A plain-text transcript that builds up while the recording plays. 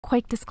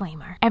Quick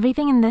disclaimer,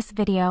 everything in this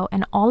video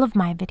and all of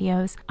my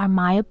videos are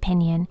my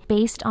opinion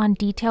based on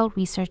detailed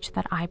research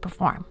that I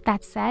perform.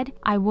 That said,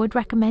 I would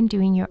recommend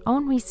doing your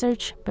own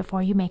research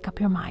before you make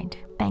up your mind.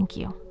 Thank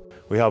you.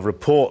 We have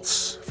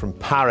reports from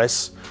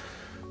Paris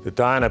that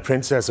Diana,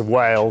 Princess of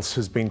Wales,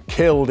 has been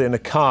killed in a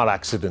car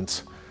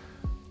accident.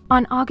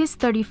 On August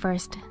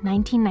 31st,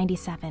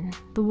 1997,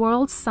 the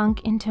world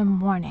sunk into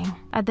mourning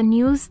at the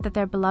news that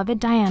their beloved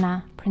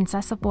Diana,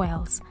 Princess of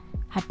Wales,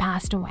 had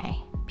passed away.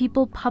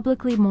 People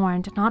publicly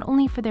mourned not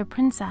only for their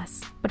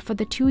princess, but for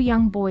the two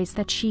young boys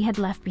that she had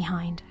left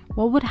behind.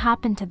 What would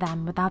happen to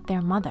them without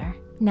their mother?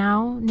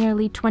 Now,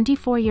 nearly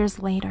 24 years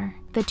later,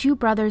 the two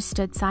brothers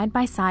stood side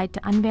by side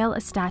to unveil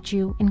a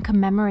statue in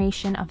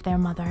commemoration of their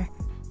mother.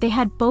 They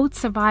had both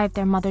survived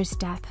their mother's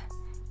death,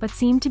 but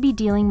seemed to be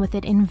dealing with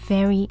it in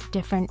very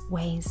different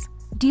ways.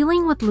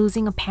 Dealing with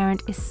losing a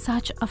parent is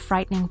such a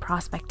frightening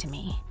prospect to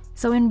me.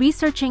 So in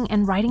researching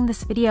and writing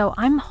this video,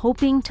 I'm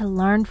hoping to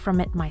learn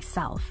from it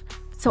myself,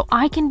 so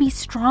I can be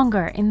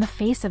stronger in the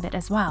face of it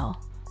as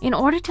well. In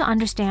order to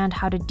understand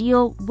how to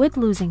deal with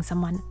losing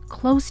someone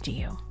close to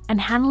you and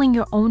handling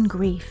your own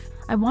grief,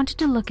 I wanted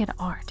to look at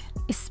art,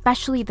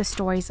 especially the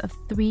stories of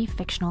three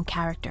fictional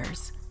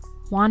characters: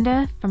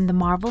 Wanda from the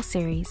Marvel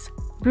series,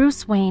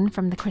 Bruce Wayne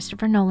from the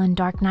Christopher Nolan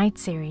Dark Knight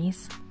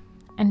series,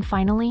 and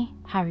finally,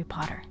 Harry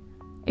Potter.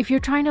 If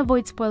you're trying to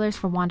avoid spoilers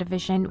for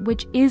WandaVision,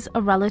 which is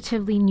a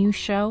relatively new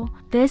show,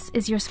 this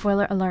is your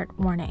spoiler alert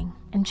warning,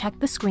 and check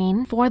the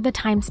screen for the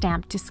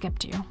timestamp to skip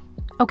to.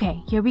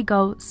 Okay, here we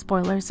go,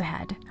 spoilers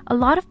ahead. A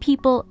lot of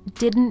people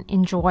didn't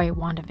enjoy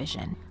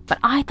WandaVision, but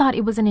I thought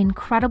it was an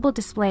incredible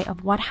display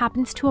of what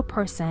happens to a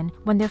person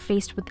when they're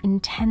faced with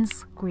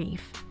intense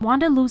grief.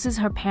 Wanda loses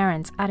her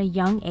parents at a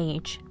young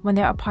age when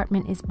their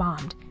apartment is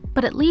bombed,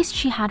 but at least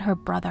she had her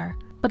brother,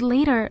 but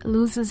later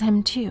loses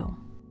him too.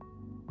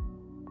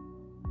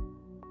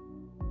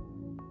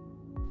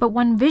 But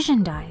when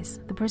Vision dies,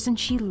 the person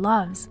she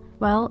loves,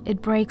 well,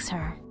 it breaks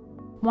her.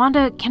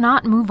 Wanda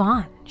cannot move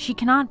on. She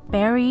cannot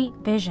bury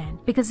Vision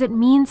because it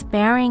means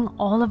burying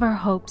all of her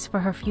hopes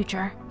for her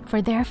future,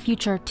 for their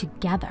future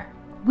together.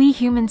 We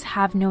humans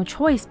have no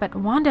choice, but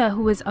Wanda,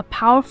 who is a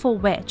powerful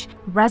witch,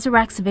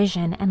 resurrects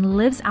Vision and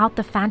lives out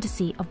the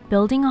fantasy of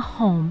building a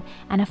home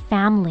and a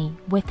family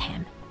with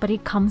him. But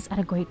it comes at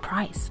a great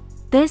price.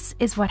 This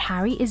is what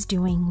Harry is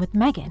doing with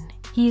Meghan.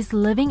 He is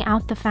living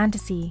out the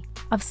fantasy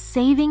of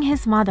saving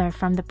his mother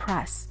from the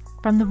press,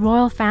 from the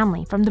royal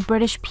family, from the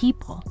British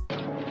people.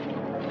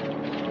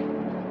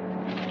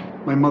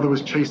 My mother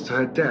was chased to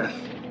her death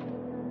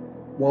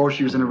while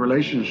she was in a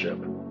relationship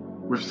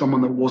with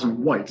someone that wasn't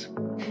white.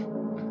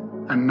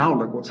 And now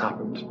look what's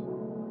happened.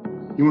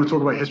 You want to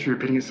talk about history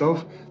repeating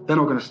itself? They're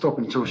not going to stop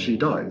until she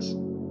dies.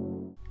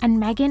 And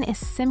Meghan is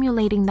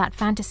simulating that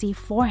fantasy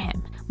for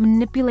him,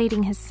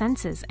 manipulating his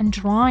senses and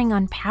drawing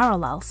on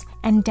parallels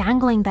and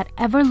dangling that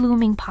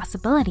ever-looming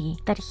possibility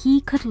that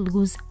he could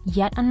lose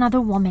yet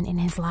another woman in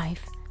his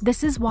life.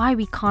 This is why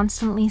we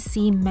constantly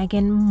see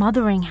Meghan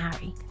mothering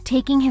Harry,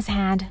 taking his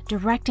hand,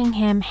 directing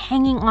him,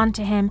 hanging on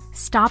to him,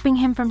 stopping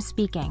him from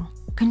speaking,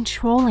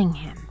 controlling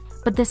him.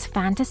 But this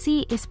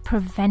fantasy is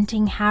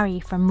preventing Harry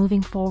from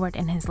moving forward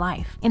in his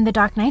life. In the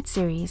Dark Knight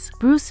series,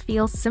 Bruce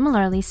feels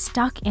similarly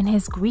stuck in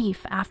his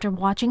grief after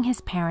watching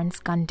his parents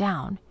gunned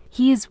down.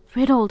 He is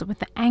riddled with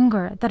the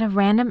anger that a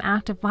random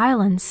act of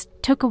violence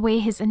took away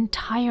his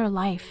entire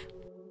life.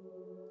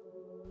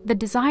 The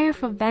desire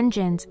for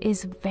vengeance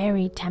is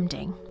very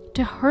tempting,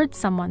 to hurt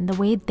someone the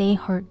way they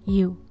hurt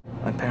you.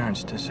 My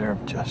parents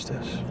deserve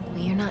justice. Well,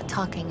 you're not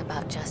talking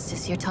about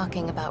justice, you're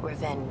talking about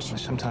revenge.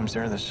 Sometimes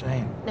they're the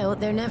same. No,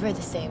 they're never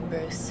the same,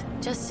 Bruce.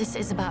 Justice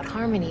is about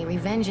harmony,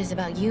 revenge is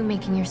about you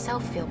making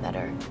yourself feel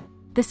better.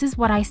 This is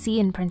what I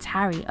see in Prince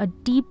Harry, a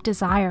deep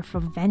desire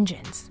for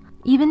vengeance.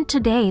 Even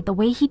today, the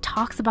way he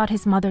talks about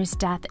his mother's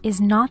death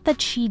is not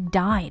that she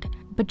died,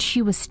 but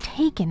she was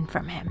taken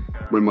from him.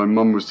 When my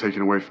mum was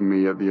taken away from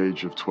me at the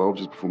age of 12,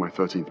 just before my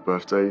 13th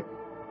birthday,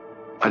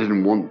 I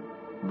didn't want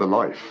the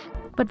life.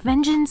 But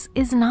vengeance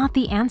is not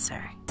the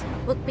answer.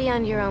 Look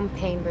beyond your own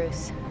pain,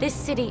 Bruce. This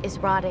city is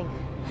rotting.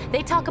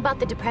 They talk about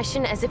the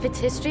Depression as if it's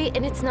history,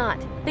 and it's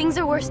not. Things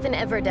are worse than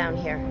ever down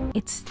here.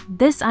 It's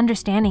this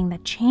understanding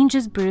that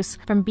changes Bruce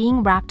from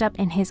being wrapped up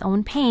in his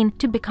own pain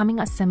to becoming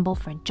a symbol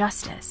for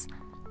justice.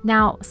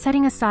 Now,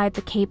 setting aside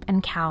the cape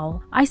and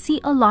cowl, I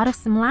see a lot of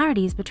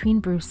similarities between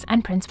Bruce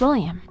and Prince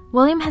William.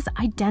 William has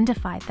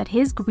identified that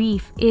his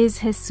grief is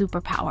his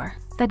superpower,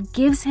 that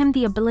gives him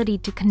the ability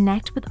to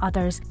connect with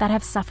others that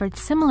have suffered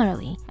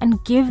similarly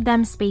and give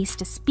them space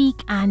to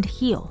speak and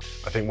heal.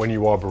 I think when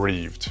you are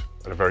bereaved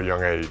at a very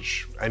young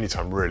age,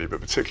 anytime really, but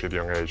particularly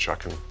at a young age, I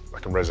can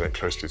resonate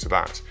closely to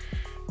that.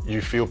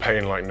 You feel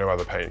pain like no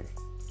other pain,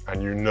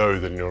 and you know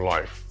that in your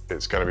life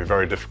it's going to be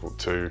very difficult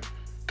to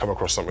come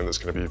across something that's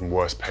going to be even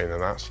worse pain than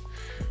that.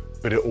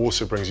 But it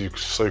also brings you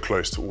so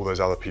close to all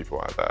those other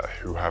people out there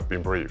who have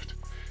been bereaved.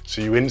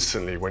 So you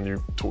instantly, when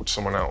you talk to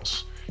someone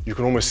else, you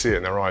can almost see it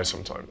in their eyes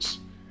sometimes.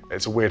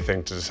 It's a weird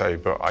thing to say,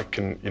 but I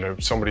can,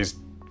 somebody's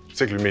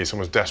particularly me,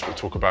 someone's desperate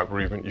to talk about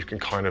bereavement, you can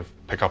kind of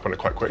pick up on it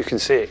quite quickly. You can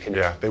see it, can you?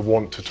 Yeah, they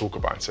want to talk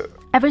about it.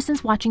 Ever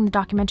since watching the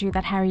documentary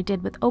that Harry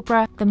did with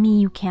Oprah, The Me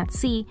You Can't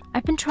See,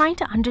 I've been trying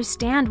to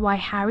understand why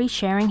Harry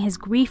sharing his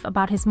grief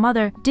about his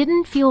mother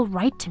didn't feel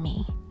right to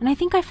me. And I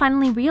think I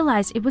finally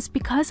realized it was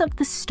because of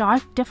the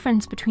stark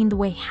difference between the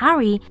way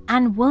Harry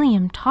and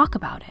William talk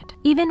about it.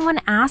 Even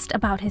when asked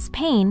about his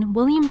pain,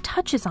 William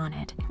touches on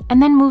it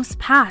and then moves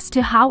past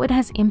to how it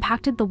has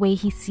impacted the way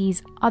he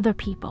sees other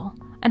people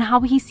and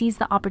how he sees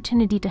the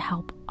opportunity to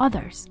help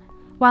others.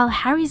 While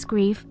Harry's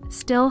grief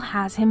still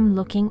has him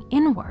looking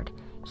inward,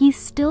 he's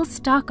still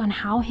stuck on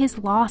how his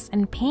loss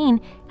and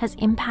pain has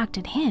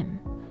impacted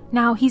him.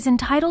 Now, he's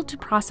entitled to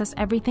process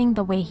everything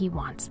the way he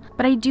wants,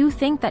 but I do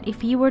think that if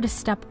he were to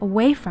step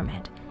away from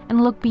it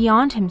and look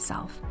beyond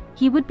himself,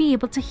 he would be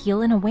able to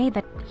heal in a way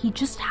that he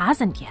just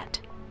hasn't yet.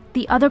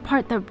 The other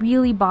part that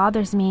really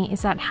bothers me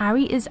is that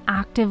Harry is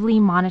actively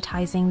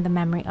monetizing the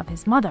memory of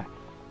his mother,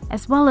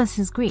 as well as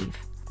his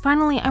grief.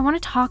 Finally, I want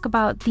to talk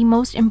about the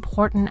most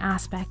important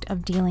aspect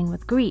of dealing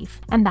with grief,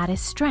 and that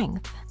is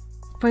strength.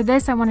 For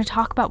this, I want to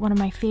talk about one of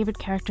my favorite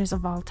characters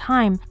of all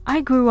time. I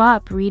grew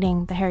up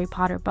reading the Harry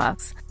Potter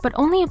books, but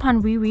only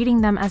upon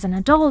rereading them as an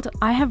adult,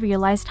 I have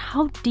realized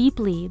how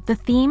deeply the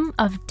theme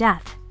of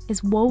death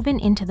is woven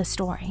into the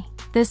story.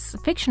 This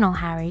fictional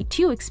Harry,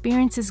 too,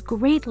 experiences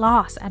great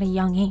loss at a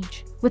young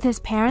age, with his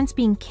parents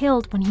being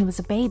killed when he was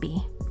a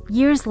baby.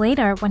 Years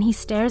later, when he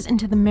stares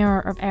into the mirror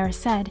of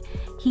Erised,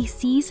 he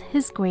sees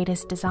his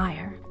greatest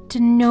desire: to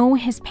know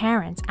his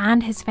parents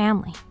and his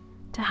family,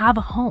 to have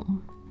a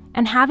home.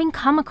 And having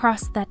come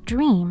across that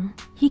dream,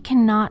 he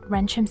cannot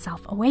wrench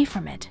himself away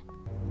from it.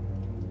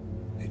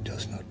 It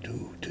does not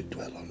do to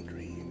dwell on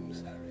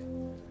dreams, Harry,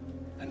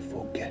 and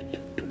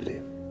forget to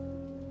live.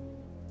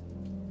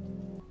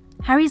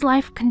 Harry's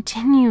life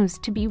continues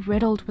to be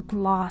riddled with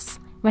loss.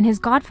 When his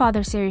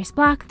godfather, Sirius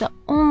Black, the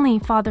only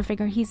father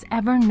figure he's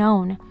ever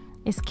known,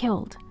 is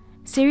killed,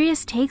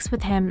 Sirius takes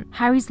with him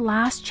Harry's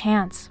last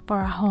chance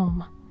for a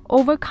home.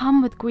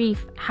 Overcome with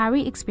grief,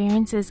 Harry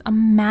experiences a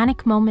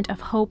manic moment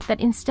of hope that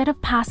instead of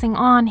passing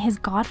on, his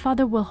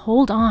godfather will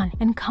hold on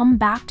and come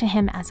back to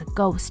him as a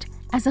ghost,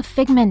 as a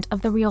figment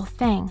of the real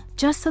thing,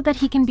 just so that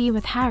he can be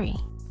with Harry.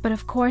 But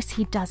of course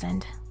he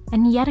doesn't.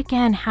 And yet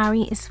again,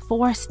 Harry is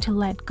forced to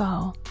let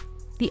go.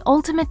 The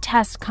ultimate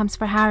test comes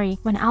for Harry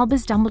when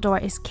Albus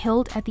Dumbledore is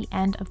killed at the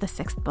end of the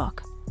 6th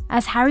book.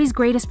 As Harry's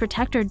greatest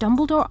protector,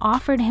 Dumbledore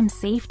offered him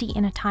safety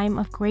in a time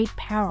of great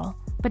peril,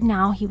 but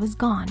now he was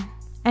gone.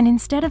 And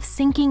instead of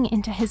sinking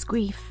into his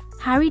grief,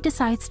 Harry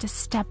decides to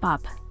step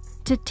up,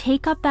 to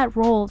take up that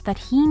role that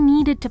he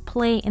needed to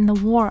play in the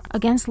war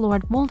against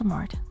Lord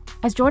Voldemort.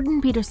 As Jordan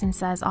Peterson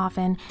says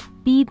often,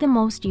 be the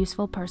most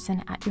useful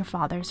person at your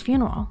father's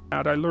funeral.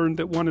 I learned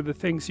that one of the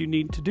things you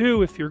need to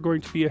do if you're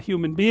going to be a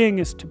human being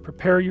is to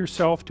prepare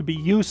yourself to be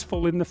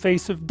useful in the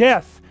face of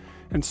death.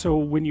 And so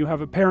when you have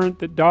a parent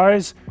that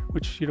dies,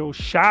 which,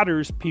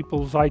 shatters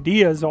people's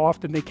ideas,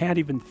 often they can't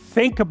even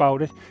think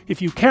about it.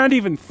 If you can't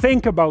even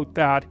think about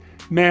that,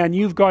 man,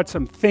 you've got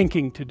some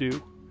thinking to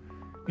do.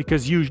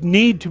 Because you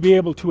need to be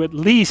able to at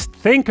least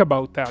think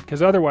about that,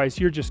 because otherwise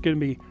you're just going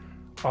to be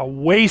a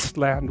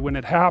wasteland when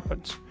it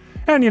happens.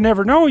 And you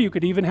never know, you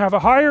could even have a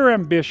higher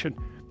ambition.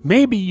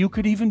 Maybe you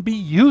could even be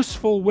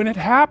useful when it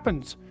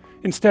happens,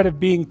 instead of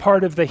being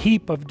part of the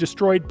heap of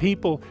destroyed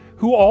people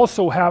who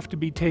also have to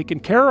be taken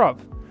care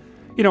of.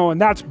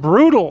 And that's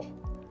brutal.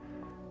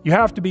 You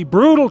have to be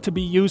brutal to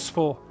be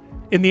useful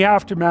in the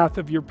aftermath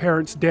of your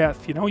parents'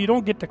 death. You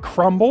don't get to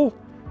crumble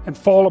and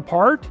fall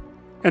apart,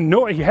 and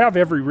no, you have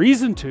every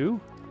reason to.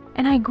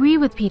 And I agree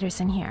with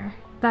Peterson here,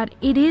 that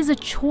it is a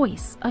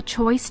choice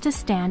to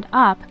stand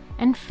up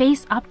and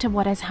face up to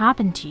what has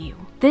happened to you.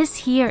 This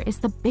here is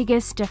the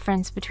biggest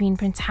difference between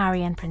Prince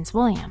Harry and Prince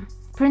William.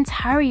 Prince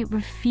Harry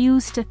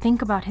refused to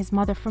think about his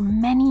mother for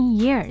many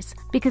years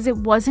because it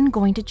wasn't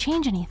going to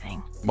change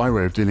anything. My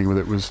way of dealing with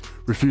it was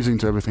refusing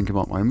to ever think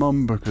about my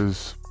mum,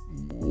 because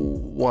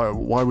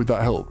why would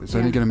that help? It's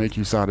only going to make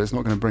you sad. It's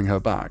not going to bring her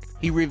back.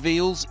 He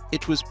reveals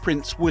it was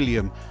Prince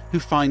William who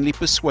finally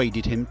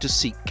persuaded him to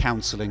seek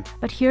counselling.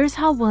 But here's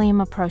how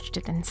William approached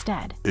it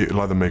instead.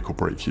 It'll either make or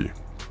break you,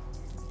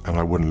 and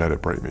I wouldn't let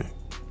it break me.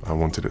 I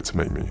wanted it to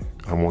make me.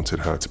 I wanted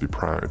her to be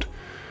proud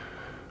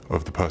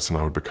of the person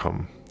I would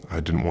become. I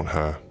didn't want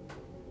her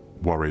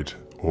worried,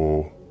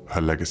 or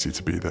her legacy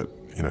to be that,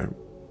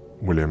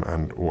 William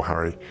or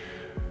Harry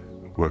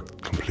were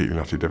completely and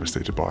utterly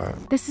devastated by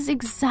it. This is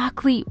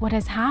exactly what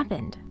has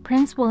happened.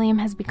 Prince William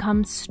has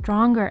become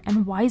stronger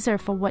and wiser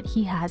for what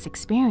he has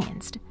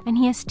experienced, and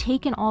he has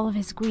taken all of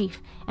his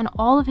grief and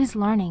all of his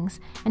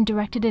learnings and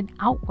directed it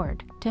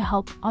outward to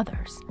help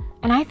others.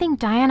 And I think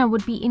Diana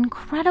would be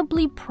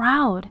incredibly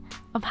proud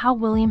of how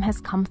William has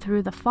come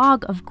through the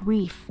fog of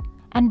grief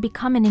and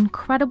become an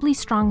incredibly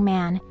strong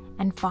man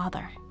and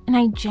father. And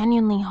I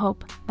genuinely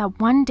hope that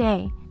one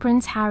day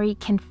Prince Harry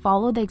can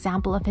follow the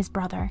example of his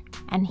brother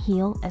and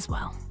heal as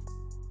well.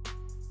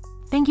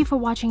 Thank you for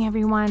watching,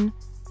 everyone.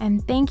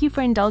 and thank you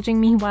for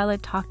indulging me while I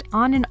talked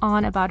on and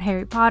on about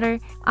Harry Potter.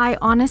 I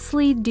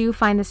honestly do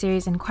find the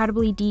series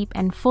incredibly deep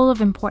and full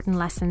of important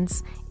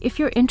lessons. If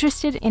you're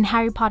interested in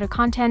Harry Potter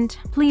content,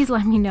 please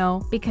let me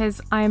know, because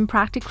I am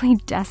practically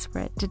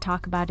desperate to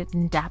talk about it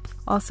in depth.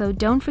 Also,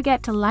 don't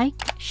forget to like,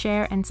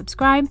 share, and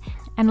subscribe.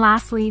 And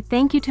lastly,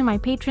 thank you to my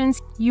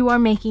patrons. You are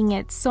making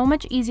it so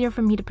much easier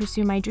for me to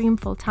pursue my dream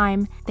full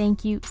time.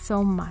 Thank you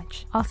so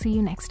much. I'll see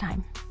you next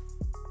time.